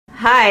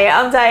Hi,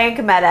 I'm Diane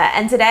Kometa,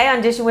 and today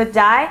on Dishin' with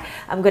Di,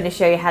 I'm going to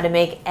show you how to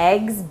make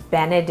Eggs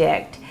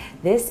Benedict.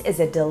 This is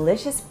a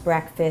delicious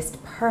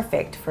breakfast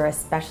perfect for a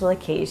special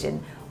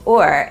occasion,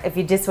 or if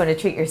you just want to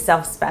treat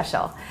yourself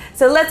special.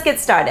 So let's get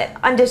started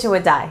on Dishin'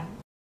 with Di.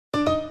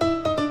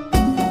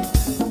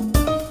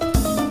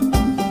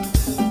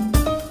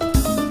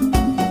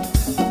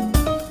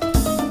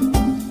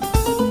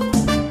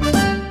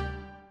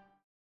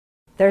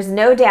 There's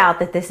no doubt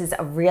that this is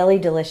a really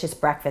delicious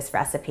breakfast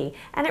recipe,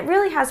 and it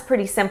really has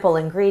pretty simple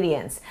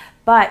ingredients,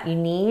 but you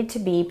need to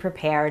be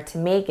prepared to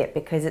make it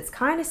because it's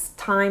kind of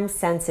time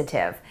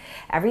sensitive.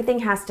 Everything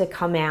has to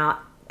come out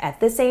at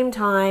the same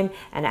time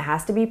and it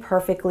has to be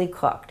perfectly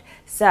cooked.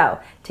 So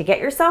to get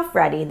yourself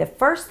ready, the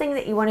first thing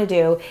that you want to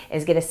do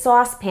is get a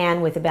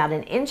saucepan with about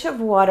an inch of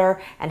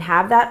water and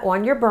have that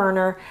on your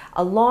burner,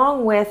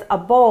 along with a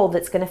bowl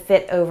that's going to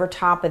fit over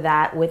top of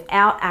that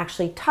without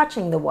actually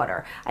touching the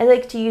water. I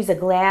like to use a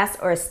glass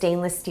or a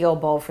stainless steel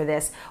bowl for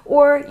this,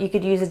 or you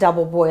could use a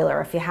double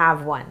boiler if you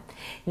have one.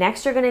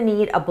 Next, you're going to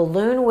need a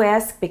balloon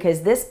whisk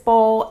because this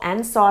bowl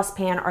and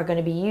saucepan are going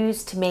to be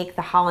used to make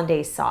the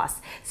Hollandaise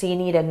sauce. So you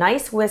need a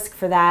nice whisk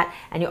for that,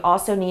 and you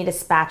also need a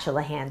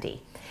spatula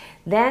handy.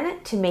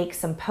 Then to make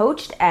some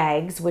poached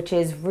eggs, which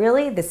is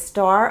really the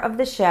star of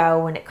the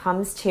show when it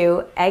comes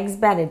to Eggs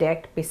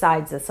Benedict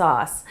besides the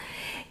sauce,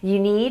 you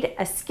need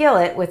a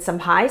skillet with some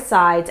high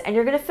sides, and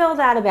you're going to fill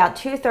that about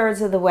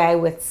 2/3 of the way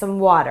with some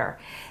water.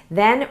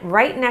 Then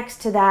right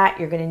next to that,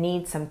 you're going to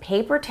need some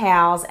paper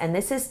towels, and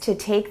this is to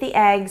take the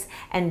eggs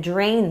and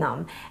drain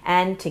them.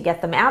 And to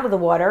get them out of the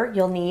water,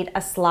 you'll need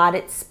a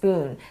slotted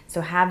spoon. So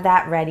have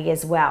that ready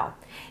as well.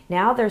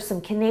 Now there's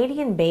some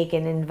Canadian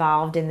bacon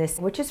involved in this,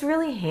 which is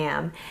really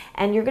ham,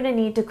 and you're going to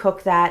need to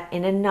cook that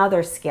in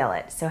another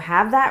skillet. So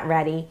have that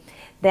ready.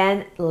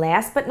 Then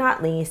last but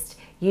not least,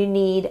 you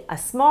need a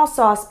small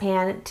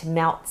saucepan to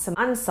melt some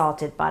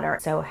unsalted butter.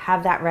 So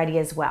have that ready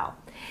as well.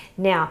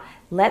 Now,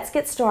 let's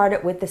get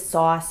started with the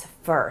sauce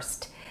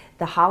first.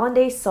 The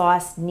Hollandaise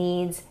sauce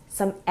needs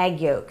some egg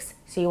yolks.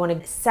 So you want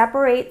to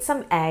separate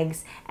some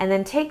eggs and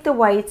then take the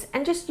whites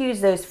and just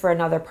use those for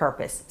another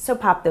purpose. So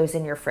pop those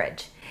in your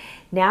fridge.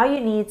 Now you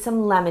need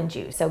some lemon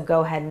juice. So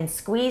go ahead and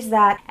squeeze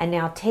that, and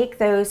now take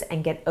those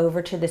and get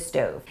over to the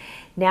stove.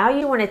 Now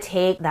you want to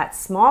take that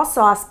small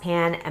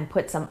saucepan and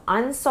put some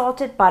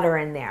unsalted butter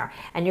in there,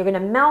 and you're going to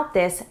melt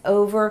this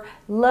over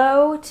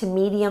low to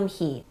medium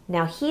heat.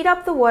 Now heat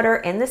up the water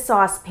in the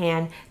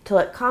saucepan till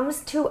it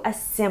comes to a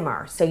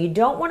simmer. So you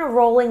don't want a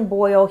rolling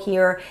boil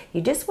here.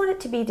 You just want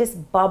it to be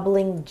just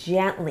bubbling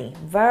gently,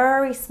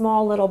 very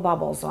small little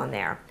bubbles on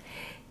there.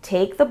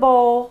 Take the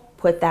bowl,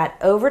 put that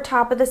over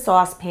top of the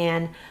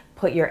saucepan,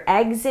 put your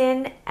eggs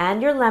in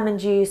and your lemon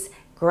juice,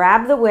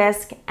 grab the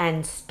whisk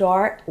and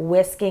start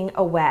whisking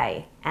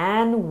away.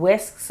 And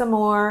whisk some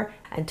more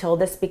until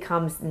this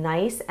becomes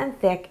nice and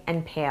thick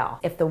and pale.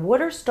 If the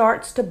water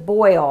starts to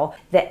boil,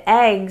 the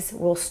eggs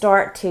will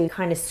start to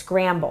kind of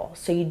scramble.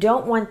 So you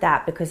don't want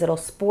that because it'll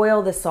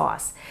spoil the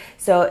sauce.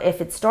 So if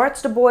it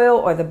starts to boil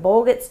or the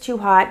bowl gets too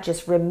hot,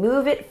 just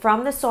remove it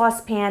from the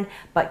saucepan,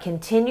 but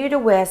continue to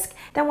whisk.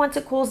 Then once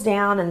it cools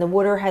down and the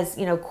water has,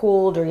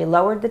 cooled, or you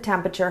lowered the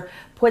temperature,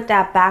 put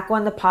that back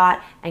on the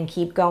pot and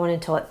keep going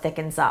until it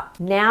thickens up.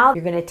 Now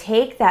you're going to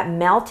take that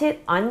melted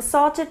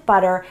unsalted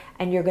butter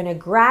and you're going to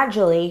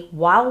gradually,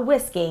 while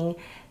whisking,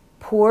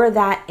 pour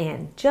that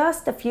in,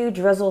 just a few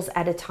drizzles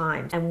at a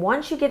time. And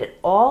once you get it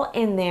all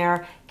in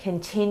there,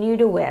 continue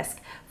to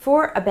whisk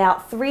for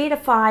about 3 to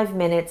 5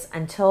 minutes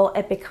until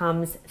it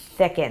becomes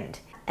thickened.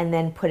 And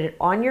then put it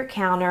on your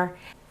counter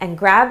and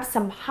grab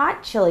some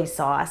hot chili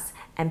sauce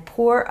and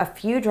pour a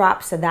few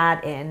drops of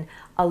that in,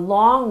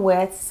 along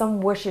with some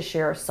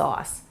Worcestershire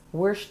sauce.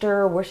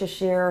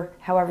 Worcestershire,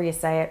 however you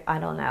say it, I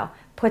don't know.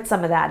 Put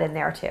some of that in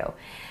there too.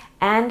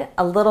 And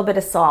a little bit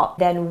of salt.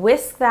 Then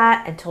whisk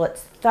that until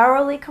it's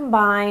thoroughly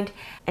combined,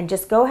 and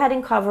just go ahead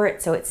and cover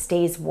it so it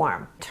stays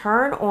warm.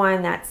 Turn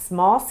on that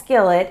small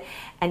skillet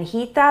and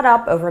heat that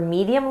up over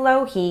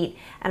medium-low heat,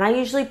 and I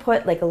usually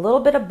put like a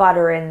little bit of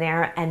butter in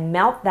there and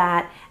melt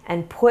that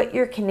and put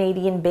your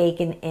Canadian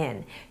bacon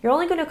in. You're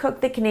only going to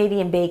cook the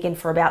Canadian bacon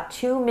for about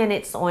 2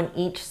 minutes on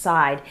each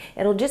side.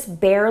 It'll just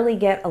barely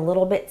get a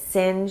little bit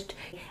singed,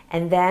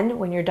 and then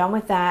when you're done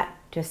with that,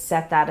 just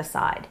set that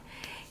aside.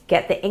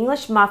 Get the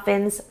English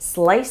muffins,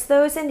 slice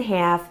those in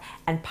half,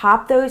 and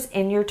pop those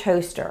in your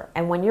toaster.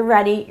 And when you're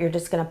ready, you're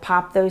just going to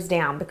pop those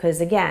down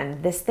because,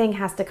 again, this thing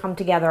has to come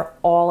together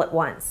all at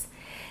once.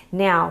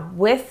 Now,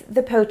 with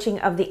the poaching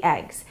of the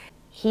eggs,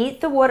 heat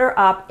the water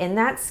up in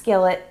that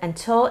skillet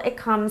until it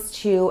comes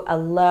to a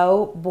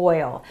low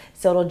boil.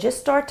 So it'll just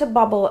start to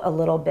bubble a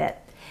little bit.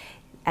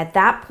 At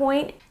that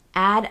point,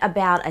 add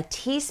about a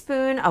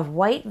teaspoon of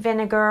white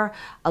vinegar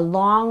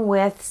along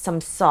with some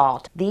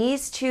salt.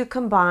 These two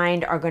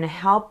combined are going to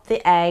help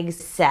the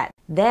eggs set.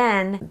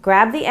 Then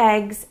grab the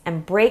eggs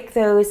and break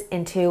those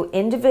into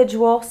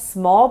individual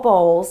small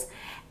bowls,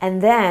 and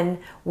then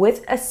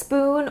with a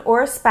spoon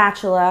or a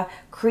spatula,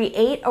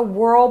 create a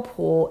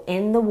whirlpool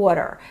in the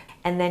water,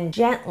 and then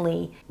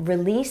gently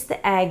release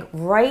the egg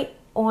right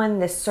on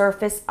the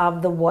surface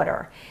of the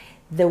water.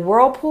 The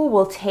whirlpool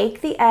will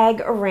take the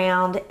egg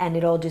around and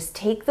it'll just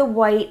take the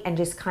white and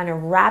just kind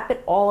of wrap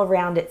it all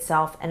around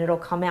itself, and it'll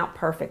come out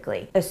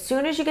perfectly. As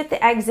soon as you get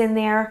the eggs in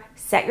there,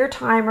 set your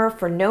timer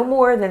for no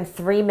more than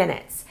 3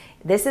 minutes.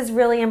 This is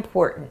really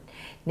important.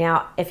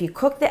 Now, if you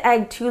cook the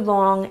egg too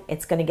long,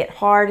 it's going to get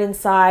hard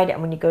inside,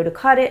 and when you go to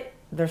cut it,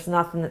 there's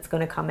nothing that's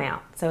going to come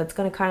out. So it's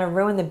going to kind of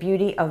ruin the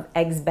beauty of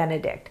Eggs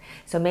Benedict.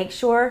 So make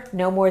sure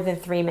no more than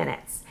 3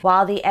 minutes.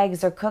 While the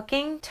eggs are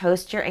cooking,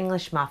 toast your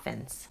English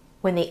muffins.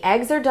 When the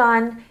eggs are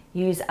done,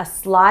 use a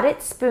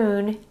slotted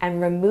spoon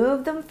and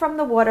remove them from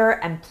the water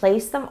and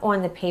place them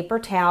on the paper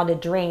towel to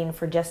drain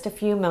for just a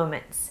few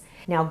moments.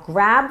 Now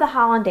grab the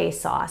Hollandaise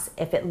sauce.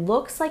 If it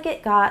looks like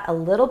it got a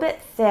little bit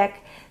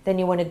thick, then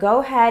you want to go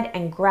ahead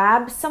and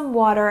grab some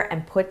water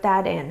and put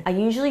that in. I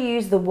usually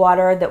use the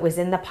water that was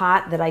in the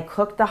pot that I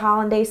cooked the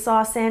Hollandaise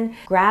sauce in.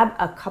 Grab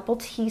a couple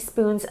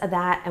teaspoons of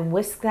that and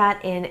whisk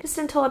that in just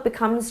until it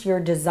becomes your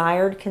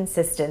desired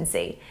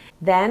consistency.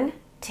 Then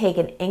take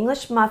an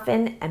English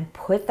muffin and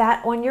put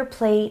that on your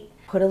plate.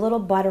 Put a little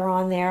butter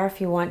on there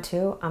if you want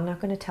to. I'm not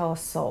going to tell a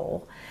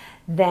soul.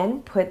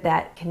 Then put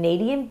that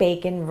Canadian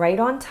bacon right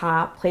on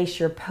top. Place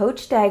your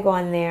poached egg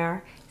on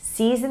there.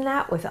 Season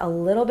that with a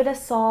little bit of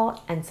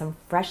salt and some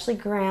freshly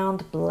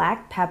ground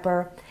black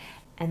pepper.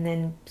 And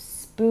then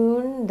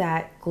spoon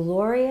that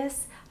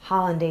glorious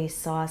Hollandaise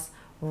sauce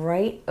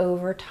right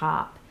over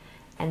top.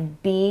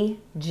 And be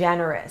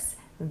generous.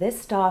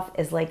 This stuff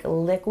is like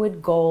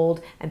liquid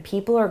gold, and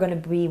people are going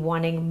to be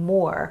wanting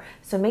more.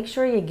 So make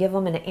sure you give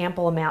them an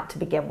ample amount to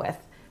begin with.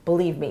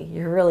 Believe me,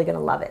 you're really going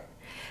to love it.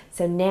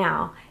 So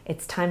now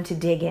it's time to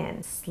dig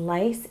in.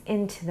 Slice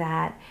into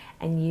that,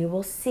 and you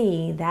will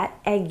see that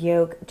egg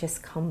yolk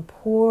just come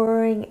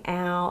pouring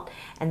out,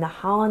 and the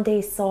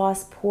Hollandaise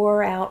sauce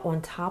pour out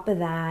on top of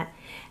that.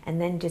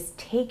 And then just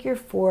take your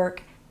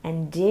fork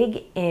and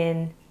dig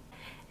in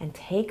and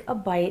take a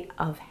bite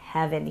of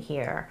heaven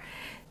here.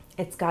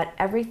 It's got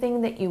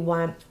everything that you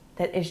want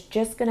that is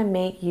just going to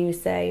make you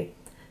say,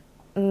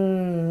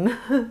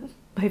 mmm,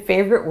 my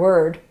favorite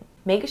word.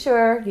 Make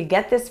sure you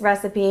get this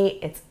recipe.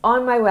 It's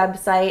on my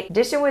website,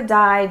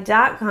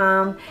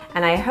 dishinwithdie.com,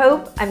 and I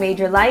hope I made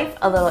your life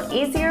a little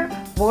easier,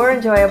 more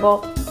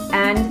enjoyable,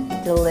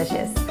 and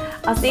delicious.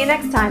 I'll see you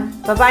next time.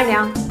 Bye-bye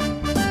now.